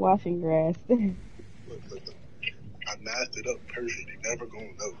have fun washing grass. Look. I masked it up perfect. They never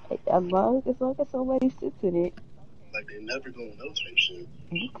gonna know. As long as somebody sits in it. Like, they never gonna know type shit.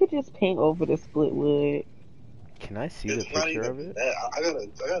 You could just paint over the split wood. Can I see the picture of it? I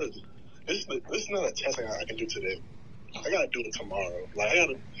gotta. This is not a test I can do today. I gotta do it tomorrow. Like, I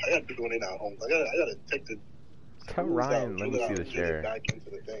gotta do it when they're not home. I gotta take the. Tell Ryan, let me see the chair.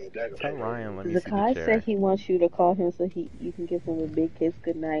 Tell Ryan, let me see the chair. Zakai said he wants you to call him so you can give him a big kiss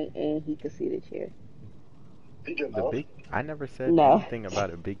goodnight and he can see the chair. He getting The off? big. I never said No. anything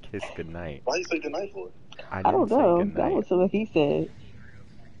about a big kiss goodnight. Why you say goodnight for? I I don't didn't say know. That goodnight. was what he said.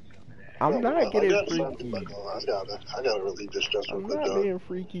 I'm not I getting gotta sign this back freaky. on. I gotta relieve this stress real I'm quick, not dog. being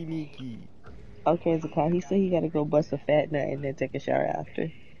freaky Nikki. Okay, Zakai, he said he gotta go bust a fat nut and then take a shower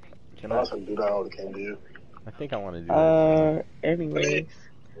after. Can I I? was gonna do that. I would have came to you. I think I want to do that too. Anyways.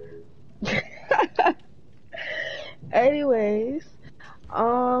 Anyways,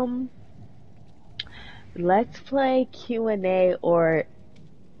 um, let's play Q&A or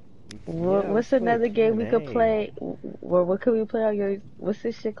Yeah, let's what's play a another game we could Q&A. play? What could we play on your, what's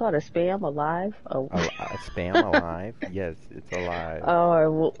this shit called? A spam alive? Oh. A spam alive? Yes, it's alive.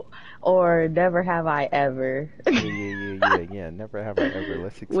 Or never have I ever. Yeah. Never have I ever.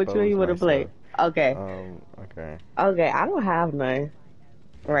 Let's Which one expose you want to play? myself. Okay. Okay. Okay, I don't have none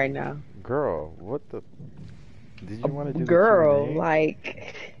right now. Girl, what the? Did you want to do the Girl, Q&A?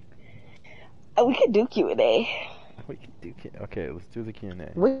 like, we could do Q&A. We can do. Okay, let's do the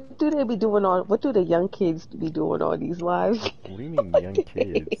Q&A. What do they be doing on? What do the young kids be doing on these lives? What do you mean, young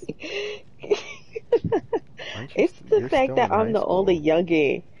kids? It's the You're fact still that in high I'm the only school.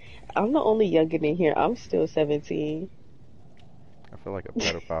 youngin. I'm the only youngin in here. I'm still 17. I feel like a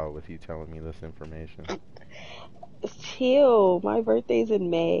pedophile with you telling me this information. Chill. My birthday's in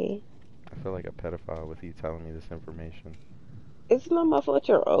May. I feel like a pedophile with you telling me this information. It's not my fault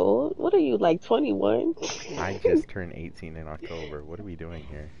you're old. What are you, like 21? I just turned 18 in October. What are we doing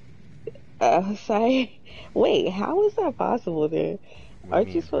here? Sorry. Wait, how is that possible then? What do you Aren't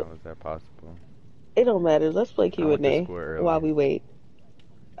you mean, supposed? how is that possible? It don't matter. Let's play I went to Q&A school early. while we wait.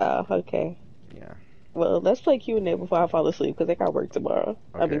 Oh, okay. Yeah. Well, let's play Q&A before I fall asleep because I got work tomorrow.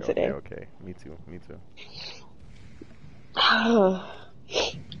 Today. Okay. Me too.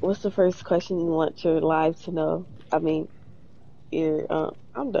 What's the first question you want your live to know? I mean,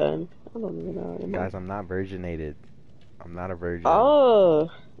 I'm done. I don't even know anymore. Guys, I'm not virginated. I'm not a virgin. Oh,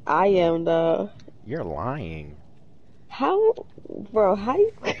 I am though. You're lying. How, bro? How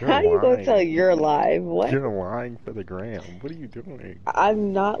you gonna tell you're alive? What? You're lying for the gram. What are you doing?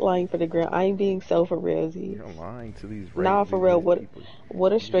 I'm not lying for the gram. I'm being so for realsies. You're lying to these Nah, for real. people.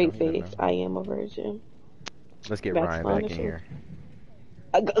 What a straight don't even face. know. I am a virgin. Let's get That's Ryan fine back as in here.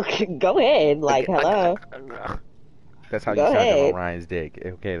 Go ahead. Like, hello. That's how Go you sounded ahead. on Ryan's dick.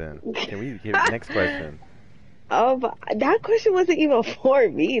 Okay then. Can we get next question? But that question wasn't even for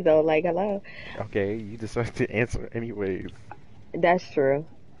me though. Like, hello. Okay, you decided to answer anyways. That's true.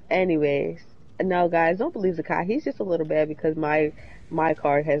 Anyways, no, guys, don't believe the guy. He's just a little bad because my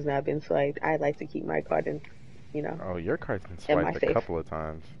card has not been swiped. I like to keep my card in, Oh, your card's been in my swiped a safe. couple of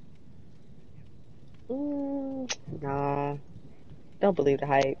times. Nah, don't believe the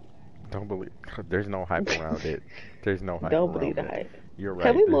hype. Don't believe. There's no hype around it. There's no hype Don't around believe the it. hype. You're right.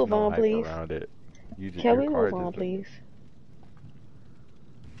 Can we There's move no on, hype please? around it. Can we move on, please?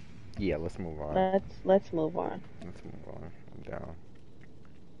 Yeah, let's move on. Let's move on. Let's move on. I'm down.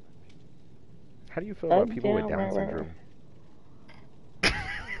 How do you feel about people with Down syndrome?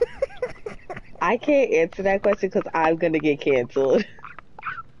 I can't answer that question because I'm gonna get canceled.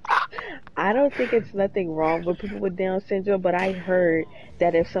 I don't think it's nothing wrong with people with Down syndrome, but I heard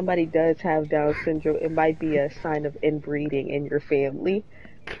that if somebody does have Down syndrome, it might be a sign of inbreeding in your family.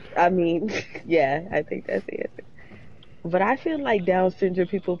 I mean, yeah, I think that's the answer. But I feel like Down syndrome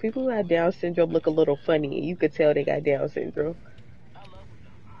people who have Down syndrome look a little funny. You could tell they got Down syndrome.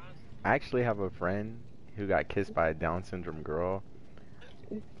 I actually have a friend who got kissed by a Down syndrome girl.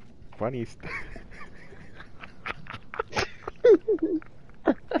 Funny.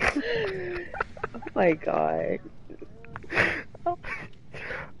 Oh my god.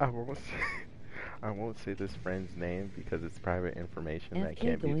 I won't say this friend's name because it's private information that FK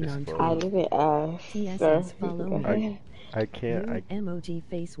can't be going on disclosed. I didn't ask. TSS follow me. I can't. Moon emoji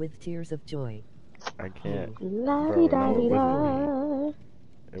face with tears of joy. I can't. La Bro, di da no, di it wasn't da. me.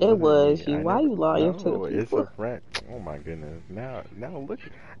 It was me. you. I Why never, you lying to the no, it's people? a friend. Oh my goodness. Now look.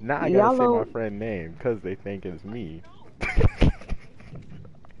 Now I Y'all gotta say my don't- friend name because they think it's me.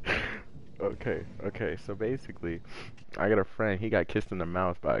 Okay. So basically, I got a friend. He got kissed in the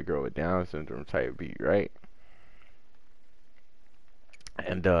mouth by a girl with Down syndrome type beat, right?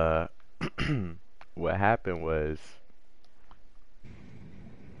 And what happened was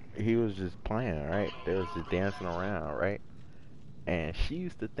he was just playing, right? They was just dancing around, right? And she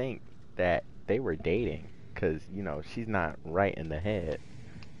used to think that they were dating, cause she's not right in the head.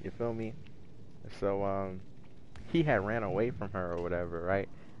 You feel me? So he had ran away from her or whatever, right?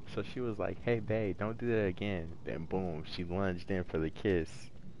 So she was like, "Hey, babe, don't do that again." Then boom, she lunged in for the kiss,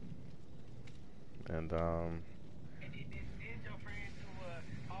 and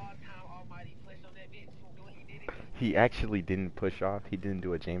He actually didn't push off. He didn't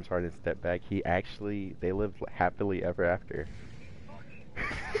do a James Harden step back. They lived happily ever after.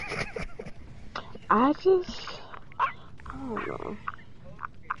 I don't know.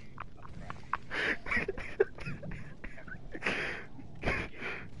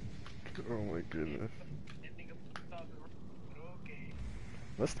 Oh my goodness.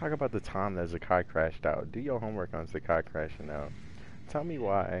 Let's talk about the time that Zakai crashed out. Do your homework on Zakai crashing out. Tell me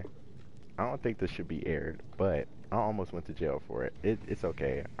why. I don't think this should be aired, but I almost went to jail for it. It's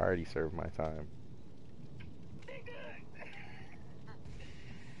okay. I already served my time.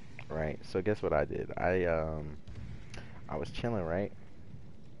 Right. So guess what I did? I was chilling, right?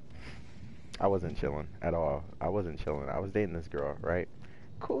 I wasn't chilling at all. I wasn't chilling. I was dating this girl, right?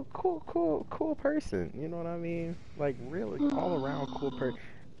 Cool person. You know what I mean? Like really all around cool person.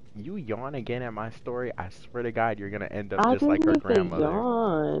 You yawn again at my story, I swear to God, you're gonna end up I just like didn't her even grandmother.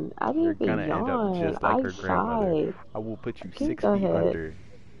 yawn. I You're didn't even gonna end up yawn. just like I her grandmother. sighed. I will put you Okay, six go feet ahead. under.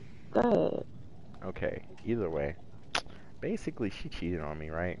 Go ahead. Okay, either way. Basically, she cheated on me,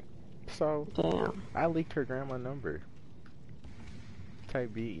 right? So, Damn. I leaked her grandma number.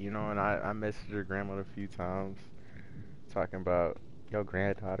 Type beat, you know, and I messaged her grandma a few times. Talking about, your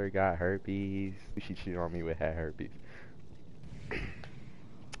granddaughter got herpes. She cheated on me with had herpes.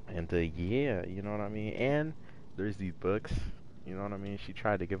 And yeah, you know what I mean? And there's these books, you know what I mean? She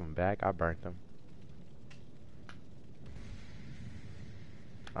tried to give them back. I burnt them.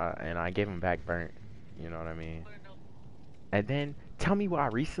 And I gave them back burnt. You know what I mean? And then, tell me why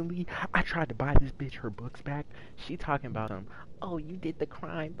recently I tried to buy this bitch her books back. She talking about oh, you did the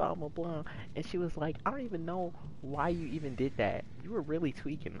crime, blah, blah, blah. And she was like, I don't even know why you even did that. You were really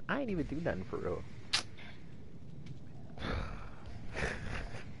tweaking. I ain't even do nothing for real.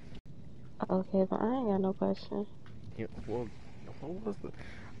 Okay, but I ain't got no question. Yeah, well, what was the?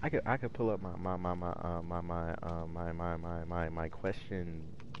 I could pull up my question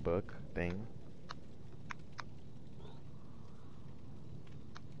book thing.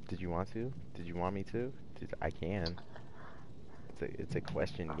 Did you want to? Did you want me to? I can. It's a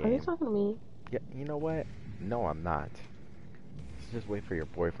question Are you game. talking to me? Yeah, you know what? No, I'm not. Let's just wait for your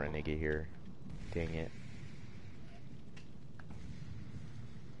boyfriend to get here. Dang it.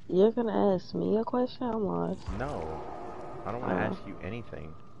 You're gonna ask me a question? I'm lost. No, I don't want to ask you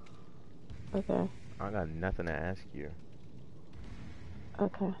anything. Okay. I got nothing to ask you.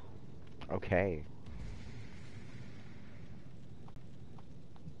 Okay. Okay.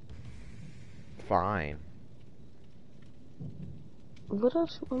 Fine. What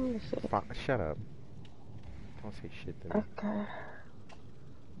else you want me to say? Shut up. Don't say shit to me. Okay. I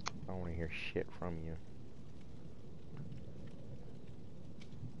don't want to hear shit from you.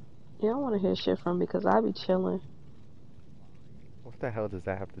 You don't want to hear shit from me because I be chilling. What the hell does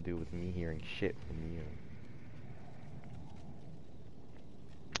that have to do with me hearing shit from you?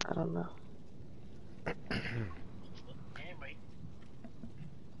 I don't know.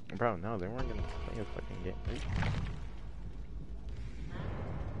 Bro, no, they weren't gonna play a fucking game.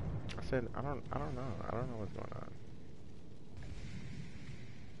 I said, I don't know. I don't know what's going on.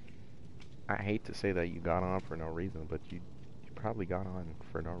 I hate to say that you got on for no reason, but you probably got on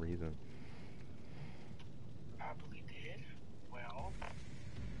for no reason. Probably did. Well.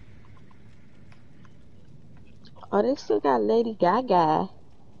 Oh, they still got Lady Gaga.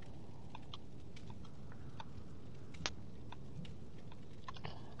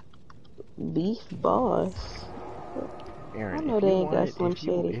 Beef Boss. Aaron, I know they ain't got Slim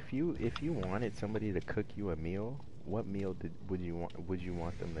Shady. if you wanted somebody to cook you a meal, what meal would you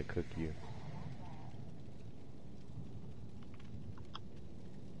want them to cook you?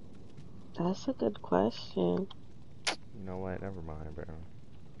 That's a good question. You know what? Never mind, bro.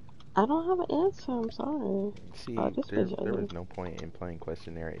 I don't have an answer. I'm sorry. See, Oh, this there bitch was no point in playing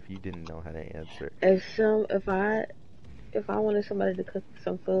questionnaire if you didn't know how to answer. If I wanted somebody to cook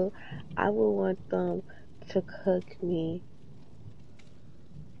some food, I would want them to cook me.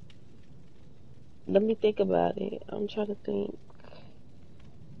 Let me think about it. I'm trying to think.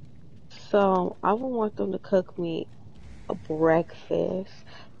 So I would want them to cook me a breakfast,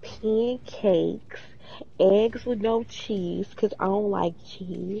 pancakes, eggs with no cheese, because I don't like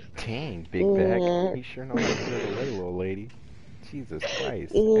cheese. Dang, big back. And, You sure know how to give it away, little lady. Jesus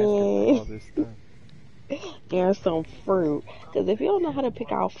Christ. Asking for and, all this stuff. and some fruit. Because if you don't know how to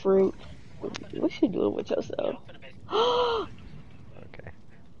pick out fruit, what you doing with yourself? Okay.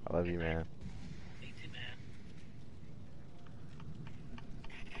 I love you, man.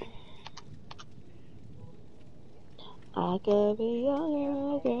 I could be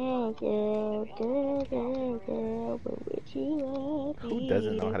your girl, but would you love Who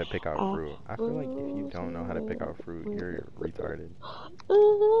doesn't know me? how to pick out I fruit? I feel like if you rule the don't know how to pick out fruit, you're retarded.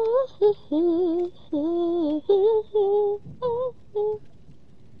 world.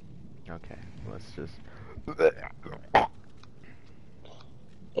 Okay, let's just.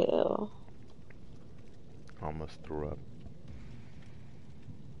 Ew. Almost threw up.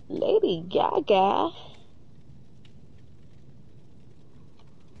 Lady Gaga.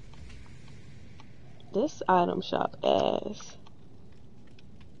 This item shop ass.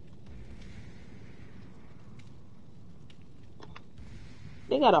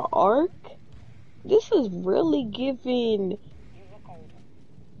 They got an arc. This is really giving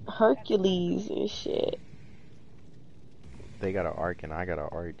Hercules and shit. They got an arc and I got an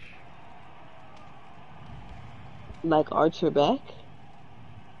arch. Like arch your back.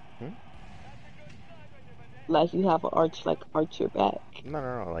 Like you have an arch, like arch your back.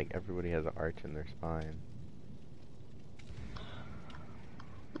 No. Like everybody has an arch in their spine.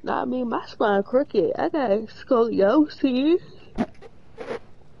 Nah, I mean my spine crooked. I got scoliosis.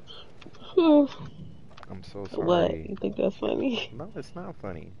 I'm so sorry. What? You think that's funny? No, it's not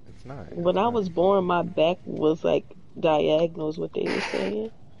funny. It's not. When I was born, my back was like diagonal, is what they were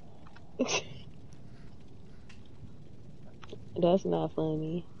saying. That's not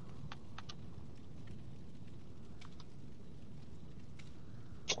funny.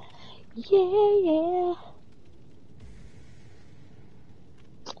 Yeah.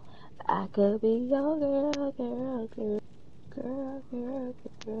 I could be your girl,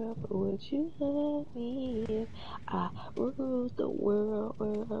 but would you love me if I ruled the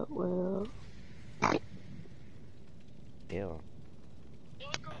world? Ew.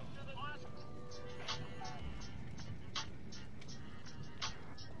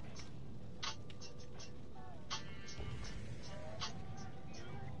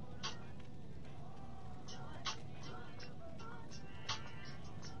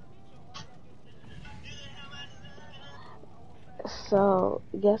 So,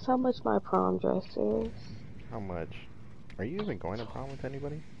 guess how much my prom dress is? How much? Are you even going to prom with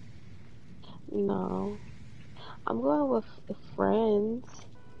anybody? No. I'm going with friends.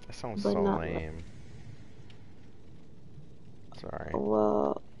 That sounds but so not lame. Sorry.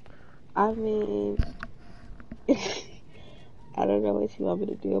 Well, I mean, I don't know what you want me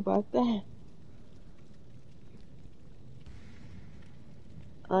to do about that.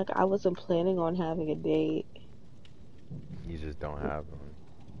 Like, I wasn't planning on having a date. You just don't have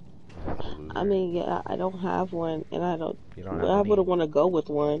one. I mean, yeah, I don't have one, and I don't. You don't have Well, I any. wouldn't want to go with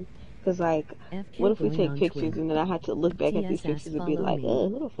one, cause like, FK what if we going take on pictures Twitter. and then I had to look back at these TSS pictures and be follow like, me.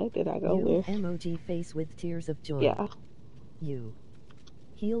 who the fuck did I go You with? emoji face with tears of joy. Yeah. You.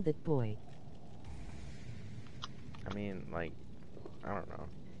 Heal that boy. I mean, like, I don't know.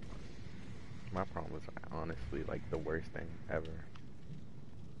 My prom was honestly like the worst thing ever.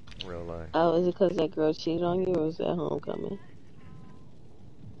 Real life. Oh, is it cause that girl cheated on you, or is that homecoming?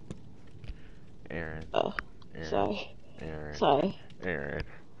 Aaron. Oh, Aaron. sorry. Aaron. Sorry. Aaron.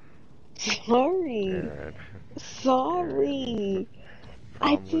 Sorry. Aaron. Sorry.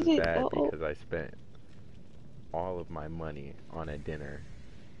 I Prom was didn't. bad Oh. because I spent all of my money on a dinner.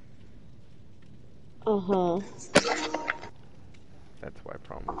 That's why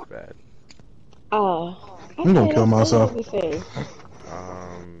prom was bad. Oh. I'm gonna kill myself.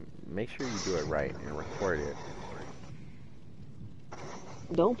 Make sure you do it right and record it.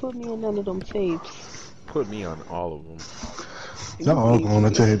 Don't put me on none of them tapes. Put me on all of them. Y'all all on the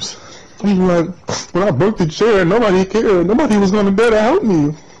tapes. I'm like, when I broke the chair, nobody cared. Nobody was gonna dare to help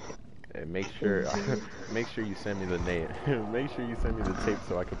me. And make sure you send me the name. Make sure you send me the tape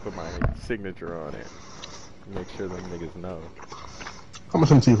so I can put my signature on it. Make sure them niggas know. How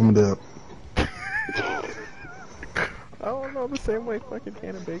much I'm from the I don't know, the same way fucking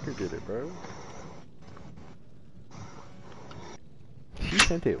Hannah Baker did it, bro. She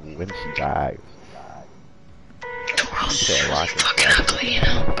sent it when she died. The She said rock and fucking stuff. ugly, you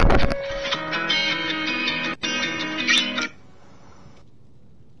know?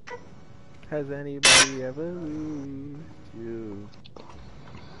 Has anybody ever lose you?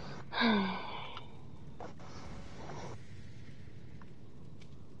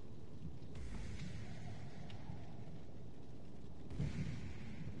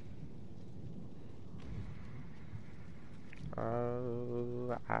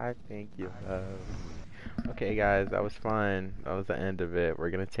 Oh, I think you love me. Okay, guys, that was fun. That was the end of it. We're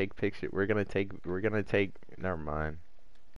gonna take picture. Never mind.